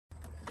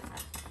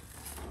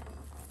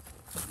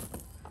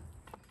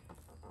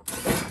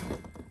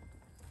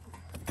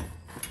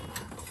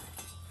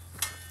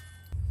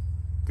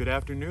Good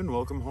afternoon,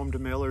 welcome home to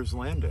Mailer's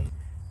Landing.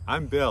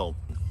 I'm Bill.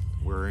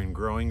 We're in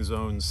growing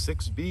zone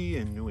 6B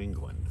in New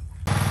England.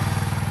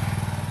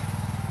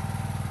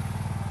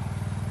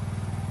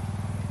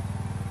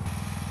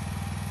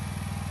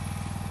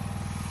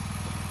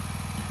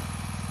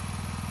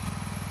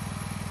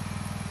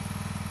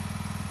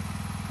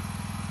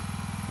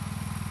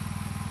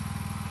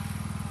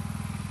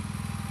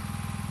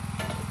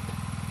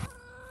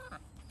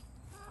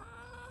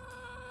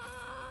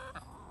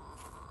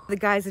 The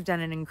guys have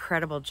done an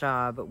incredible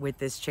job with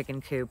this chicken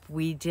coop.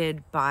 We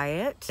did buy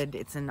it.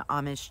 It's an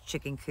Amish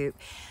chicken coop.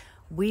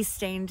 We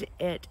stained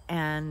it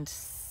and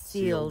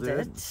sealed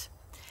it.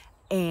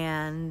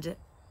 And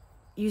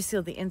you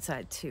sealed the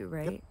inside too,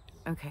 right?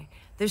 Yep. Okay.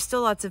 There's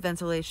still lots of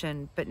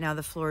ventilation, but now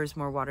the floor is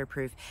more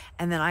waterproof.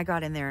 And then I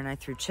got in there and I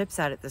threw chips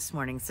at it this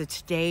morning. So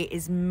today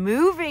is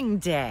moving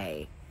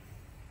day.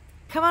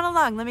 Come on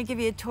along. Let me give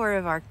you a tour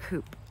of our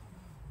coop.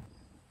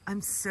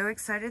 I'm so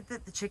excited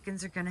that the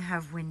chickens are going to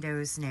have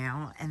windows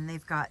now, and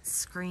they've got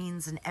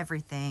screens and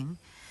everything.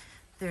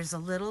 There's a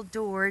little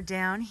door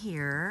down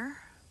here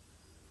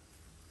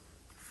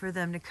for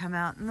them to come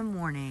out in the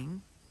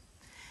morning.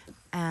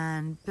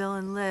 And Bill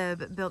and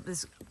Lib built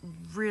this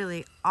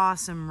really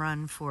awesome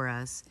run for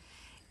us.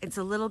 It's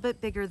a little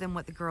bit bigger than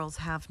what the girls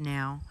have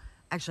now.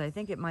 Actually, I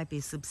think it might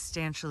be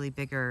substantially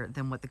bigger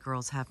than what the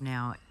girls have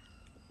now.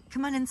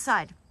 Come on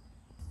inside.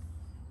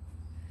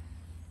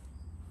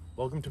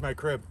 Welcome to my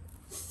crib.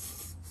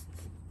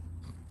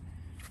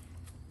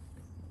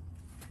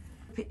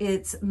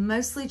 It's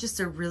mostly just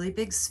a really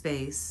big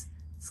space.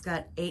 It's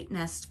got 8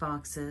 nest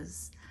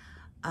boxes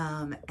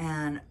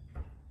and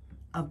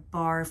a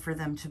bar for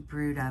them to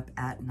brood up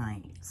at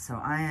night.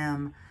 So I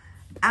am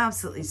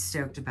absolutely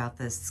stoked about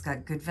this. It's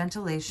got good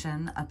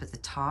ventilation up at the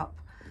top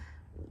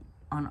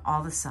on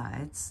all the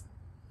sides.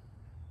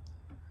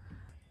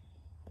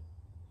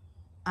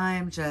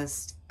 I'm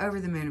just over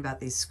the moon about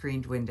these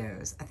screened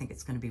windows. I think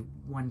it's going to be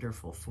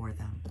wonderful for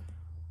them.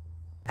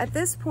 At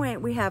this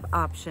point, we have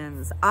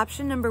options.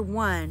 Option number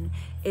 1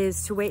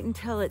 is to wait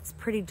until it's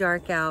pretty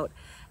dark out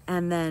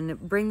and then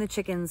bring the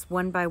chickens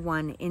one by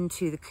one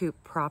into the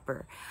coop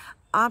proper.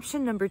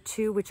 Option number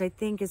 2, which I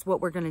think is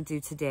what we're going to do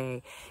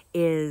today,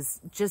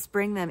 is just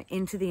bring them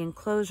into the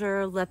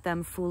enclosure, let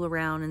them fool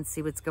around and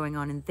see what's going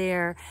on in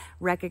there,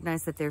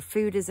 recognize that their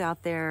food is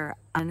out there,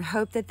 and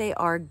hope that they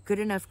are good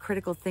enough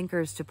critical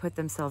thinkers to put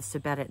themselves to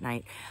bed at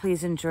night.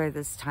 Please enjoy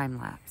this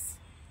time lapse.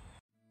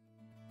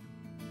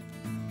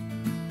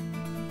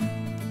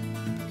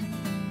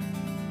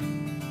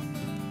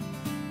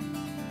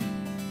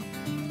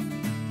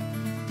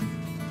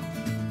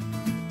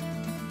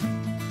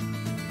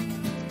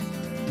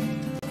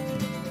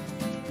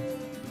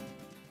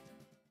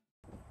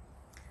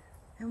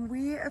 And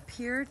we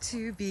appear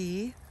to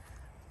be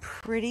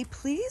pretty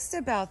pleased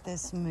about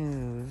this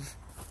move.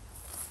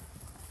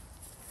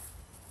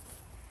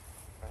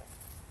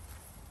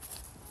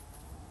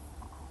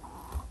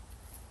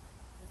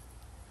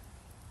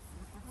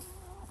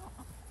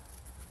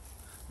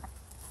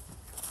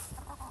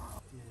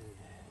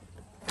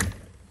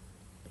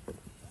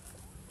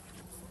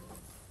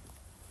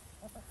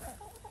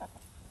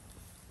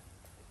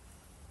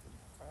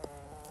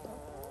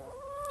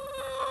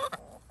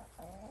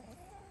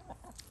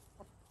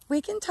 We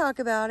can talk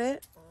about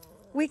it.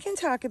 We can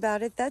talk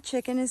about it. That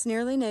chicken is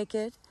nearly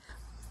naked.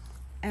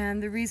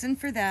 And the reason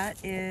for that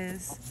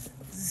is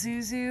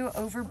Zuzu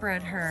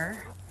overbred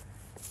her.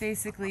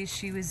 Basically,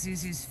 she was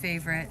Zuzu's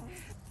favorite.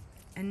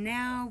 And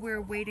now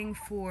we're waiting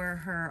for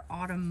her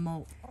autumn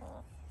molt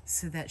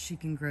so that she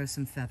can grow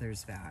some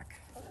feathers back.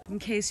 In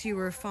case you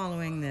were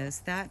following this,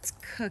 that's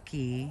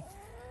Cookie,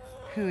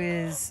 who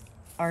is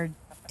our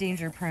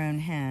danger-prone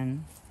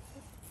hen.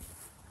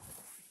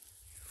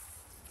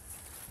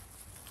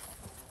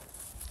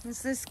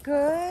 Is this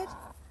good?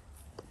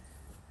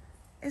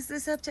 Is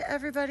this up to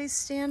everybody's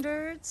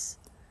standards?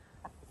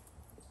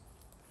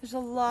 There's a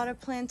lot of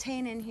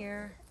plantain in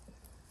here.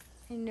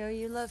 I know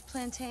you love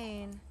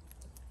plantain.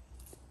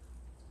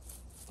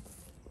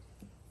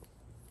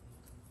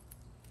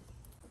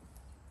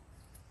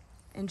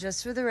 And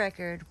just for the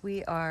record,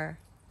 we are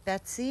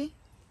Betsy,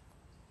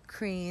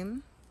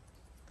 Cream,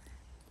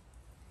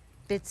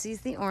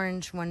 Bitsy's the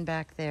orange one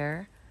back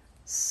there,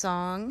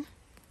 Song,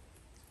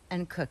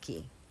 and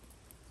Cookie.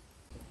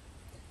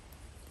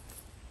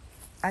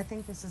 I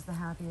think this is the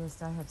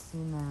happiest I have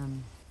seen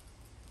them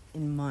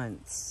in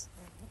months.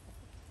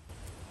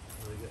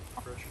 Well, they get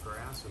fresh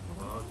grass and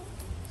bugs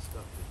and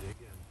stuff to dig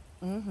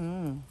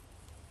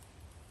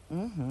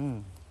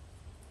in.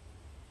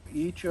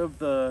 Each of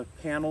the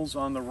panels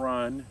on the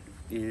run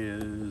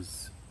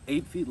is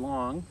 8 feet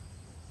long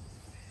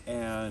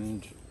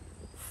and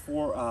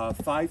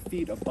 5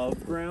 feet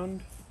above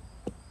ground,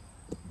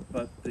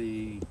 but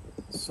the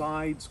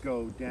sides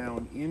go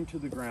down into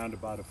the ground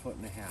about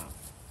 1.5 feet.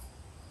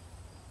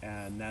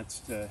 And that's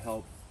to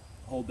help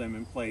hold them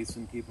in place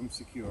and keep them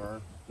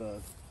secure. The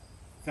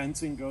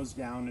fencing goes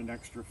down an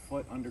extra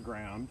foot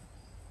underground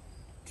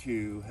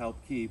to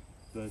help keep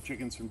the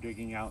chickens from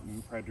digging out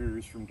and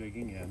predators from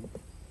digging in.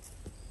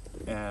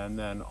 and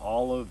then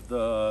all of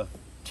the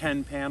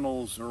 10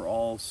 panels are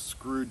all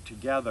screwed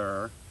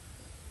together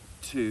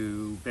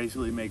to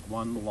basically make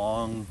one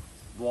long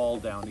wall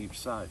down each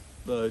side.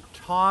 The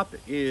top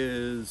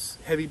is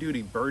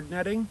heavy-duty bird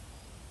netting,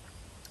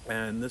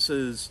 and this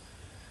is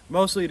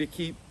mostly to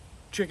keep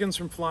chickens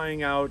from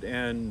flying out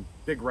and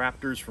big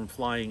raptors from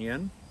flying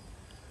in.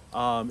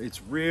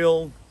 It's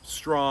real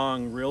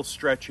strong, real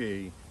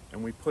stretchy,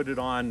 and we put it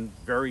on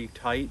very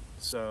tight,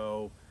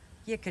 so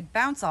You could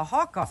bounce a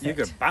hawk off it. you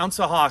could bounce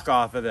a hawk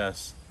off of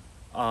this.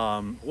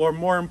 Or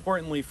more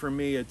importantly for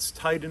me, it's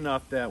tight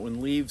enough that when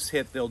leaves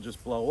hit, they'll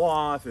just blow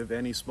off. If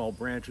any small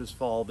branches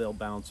fall, they'll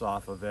bounce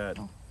off of it.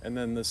 Oh. And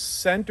then the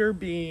center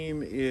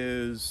beam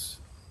is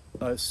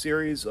a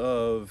series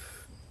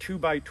of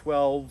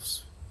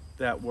 2x12s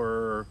that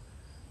were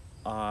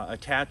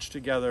attached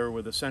together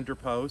with a center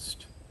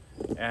post,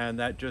 and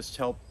that just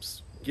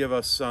helps give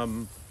us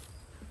some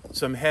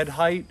head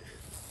height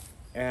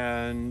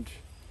and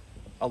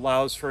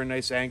allows for a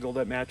nice angle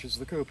that matches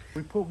the coop.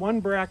 We put one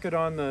bracket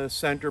on the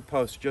center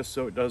post just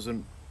so it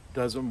doesn't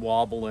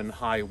wobble in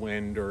high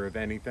wind, or if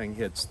anything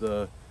hits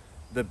the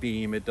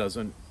beam, it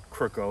doesn't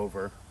crook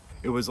over.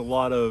 It was a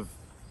lot of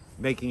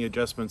making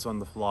adjustments on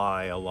the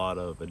fly, a lot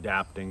of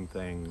adapting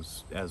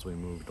things as we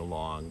moved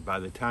along. By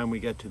the time we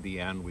get to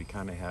the end, we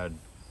kind of had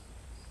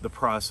the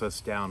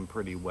process down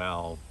pretty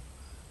well,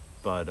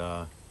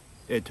 but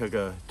it took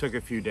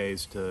a few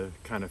days to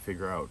kind of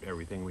figure out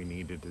everything we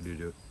needed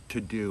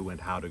to do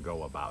and how to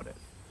go about it.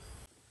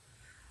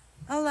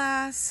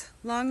 Alas,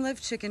 long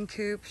live chicken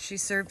coop. She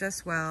served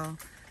us well.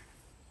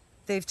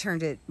 They've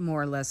turned it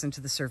more or less into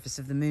the surface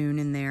of the moon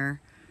in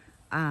there.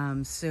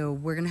 So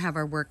we're gonna have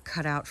our work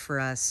cut out for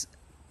us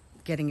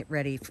getting it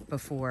ready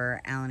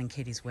before Alan and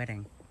Katie's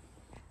wedding.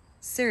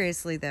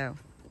 Seriously though,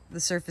 the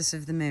surface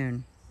of the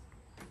moon.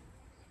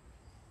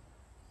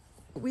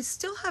 We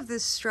still have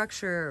this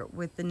structure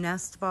with the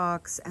nest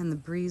box and the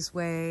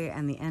breezeway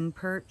and the end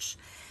perch.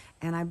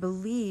 And I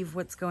believe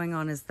what's going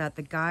on is that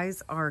the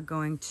guys are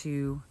going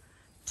to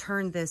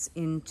turn this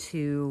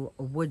into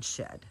a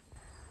woodshed.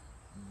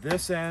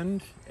 This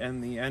end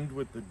and the end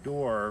with the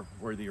door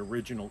were the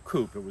original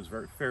coop. It was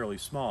fairly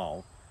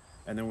small.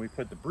 And then we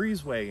put the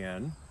breezeway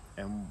in,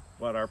 and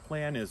what our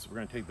plan is, we're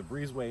going to take the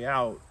breezeway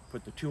out,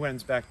 put the two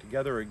ends back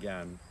together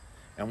again,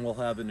 and we'll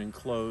have an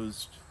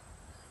enclosed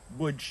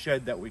wood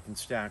shed that we can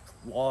stack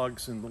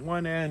logs in the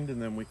one end,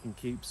 and then we can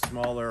keep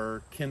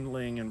smaller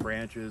kindling and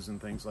branches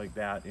and things like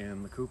that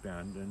in the coop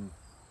end, and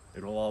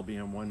it'll all be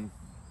in one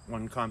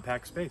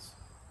compact space.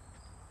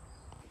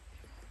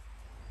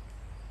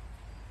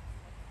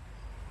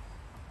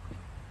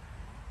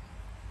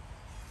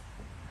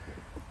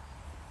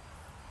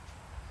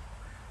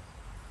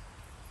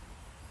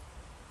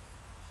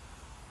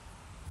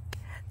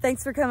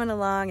 Thanks for coming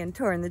along and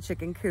touring the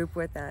chicken coop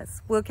with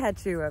us. We'll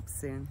catch you up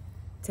soon.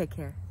 Take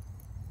care.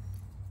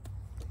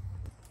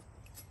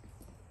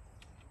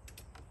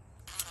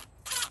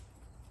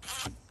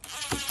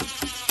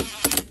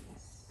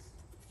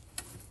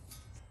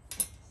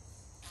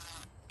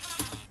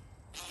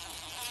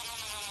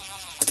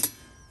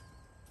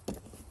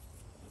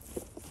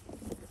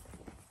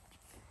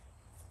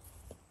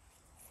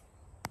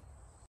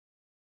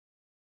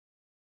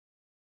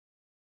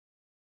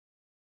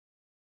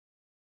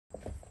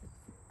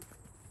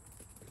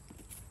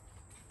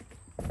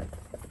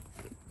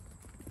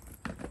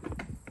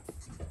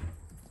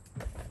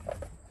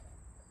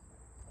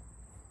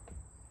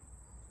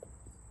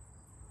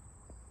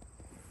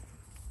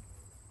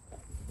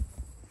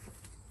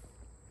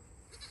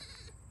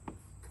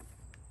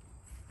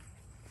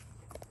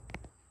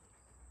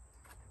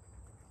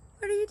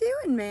 What are you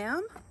doing,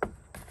 ma'am?